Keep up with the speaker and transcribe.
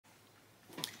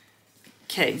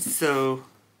Okay, so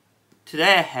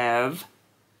today I have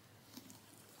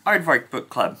Aardvark Book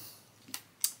Club.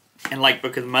 And like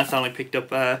Book of the Month, I only picked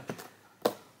up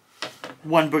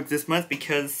one book this month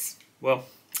because, well,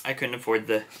 I couldn't afford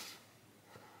the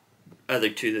other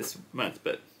two this month,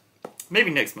 but maybe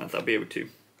next month I'll be able to.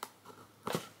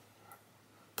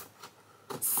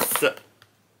 So,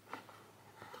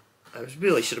 I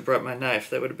really should have brought my knife.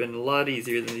 That would have been a lot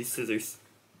easier than these scissors.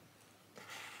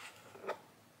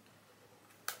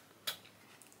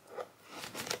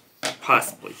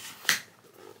 Possibly.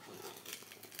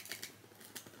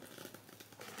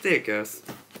 There it goes.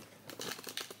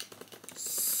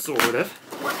 Sort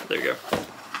of. There you go.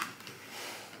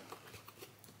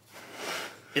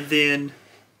 And then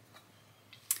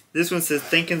this one says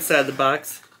think inside the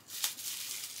box.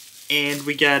 And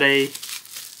we got a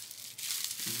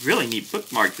really neat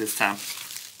bookmark this time.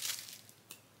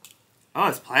 Oh,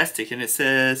 it's plastic and it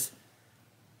says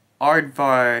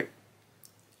Aardvark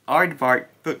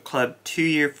Book Club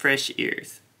 2-year fresh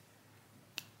ears.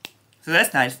 So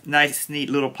that's nice, neat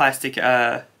little plastic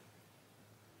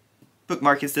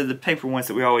bookmark instead of the paper ones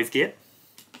that we always get.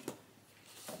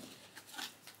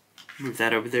 Move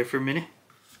that over there for a minute.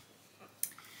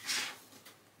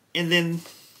 And then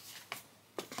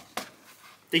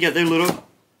they got their little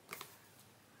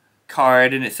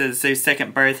card and it says it's their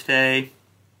second birthday.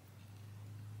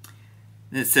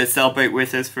 And it says celebrate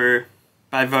with us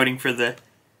by voting for the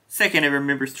second ever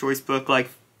Members' Choice book. Like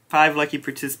 5 lucky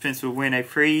participants will win a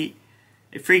free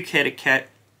kit to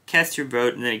cast your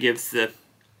vote, and then it gives the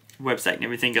website and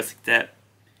everything else like that.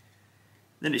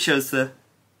 Then it shows the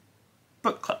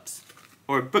book clubs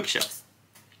or bookshelves.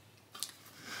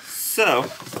 So,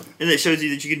 and it shows you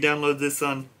that you can download this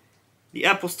on the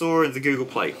Apple Store and the Google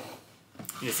Play.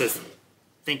 And it says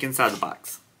think inside the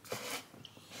box.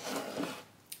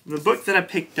 The book that I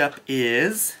picked up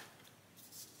is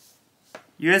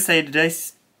USA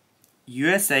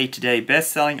Today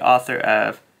best-selling author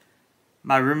of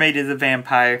My Roommate is a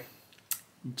Vampire,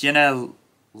 Jenna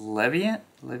Levine?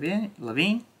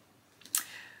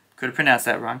 Could have pronounced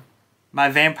that wrong. My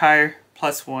Vampire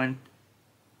Plus One.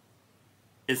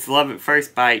 It's Love at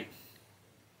First Bite.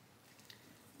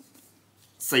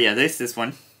 So yeah, there's this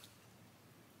one.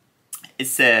 It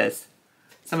says,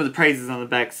 some of the praises on the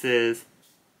back says,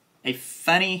 a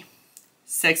funny,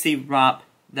 sexy romp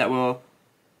that will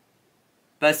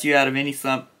bust you out of any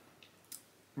slump,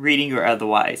 reading or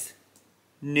otherwise.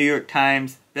 New York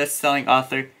Times best-selling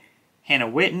author Hannah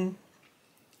Witten.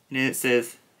 And it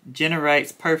says, Jenna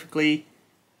writes perfectly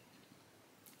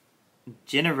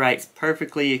escapist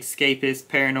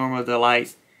paranormal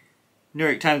delights. New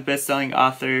York Times best-selling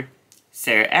author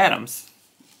Sarah Adams.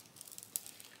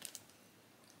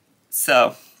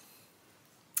 So,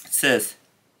 it says,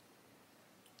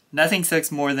 nothing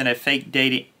sucks more than fake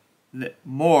dating a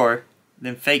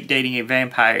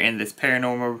vampire in this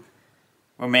paranormal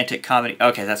romantic comedy.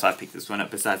 Okay, that's why I picked this one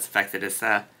up, besides the fact that it's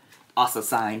also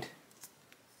signed.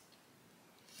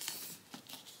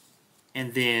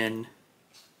 And then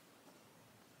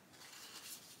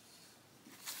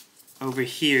over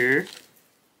here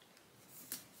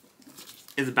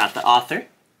is about the author.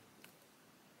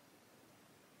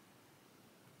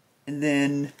 And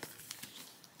then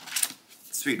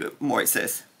let's read what more it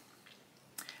says.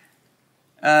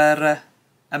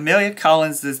 Amelia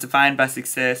Collins is defined by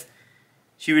success.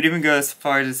 She would even go as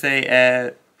far to say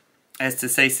as to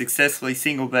say successfully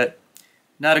single, but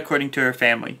not according to her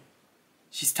family.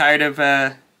 She's tired of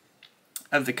the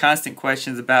constant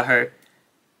questions about her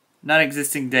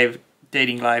non-existing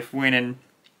dating life. When an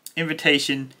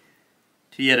invitation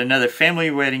to yet another family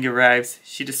wedding arrives,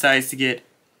 she decides to get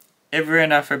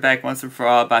everyone off her back once and for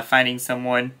all by finding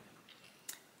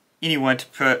anyone to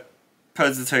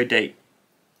propose as her date.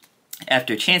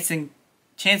 After chance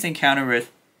encounter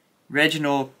with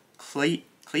Reginald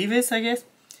Clevis, I guess,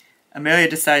 Amelia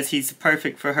decides he's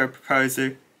perfect for her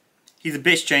proposer. He's a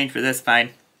bit strange, but that's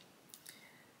fine.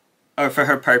 Or for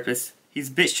her purpose. He's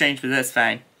a bit strange, but that's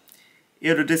fine.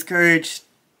 It'll discourage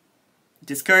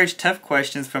tough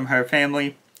questions from her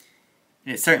family,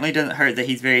 and it certainly doesn't hurt that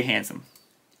he's very handsome.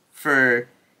 For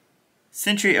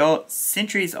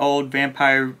centuries-old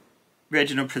vampire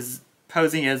Reginald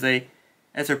posing as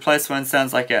her plus one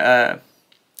sounds like the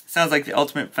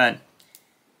ultimate fun.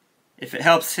 If it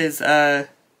helps his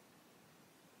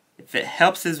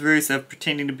ruse of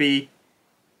pretending to be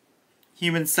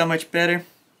human so much better.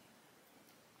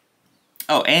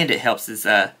 Oh, and it helps his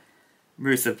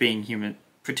ruse of being human,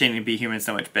 pretending to be human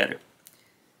so much better.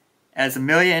 As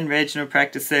Amelia and Reginald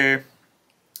practice their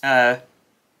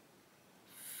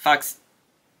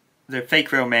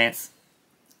fake romance,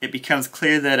 it becomes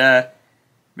clear that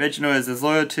Reginald is as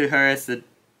loyal to her as the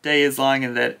day is long,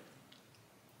 and that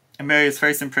Amelia's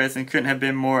first impression couldn't have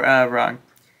been more wrong.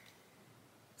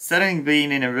 Suddenly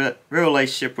being in a real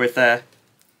relationship with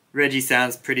Reggie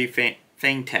sounds pretty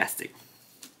fantastic.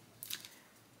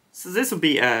 So this will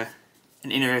be an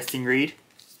interesting read.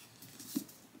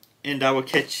 And I will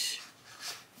catch...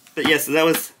 But yeah, so that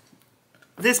was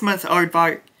this month's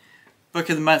Aardvark Book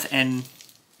of the Month, and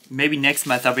maybe next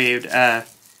month I'll be able to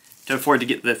afford to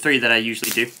get the 3 that I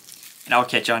usually do. And I'll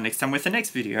catch y'all next time with the next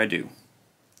video I do.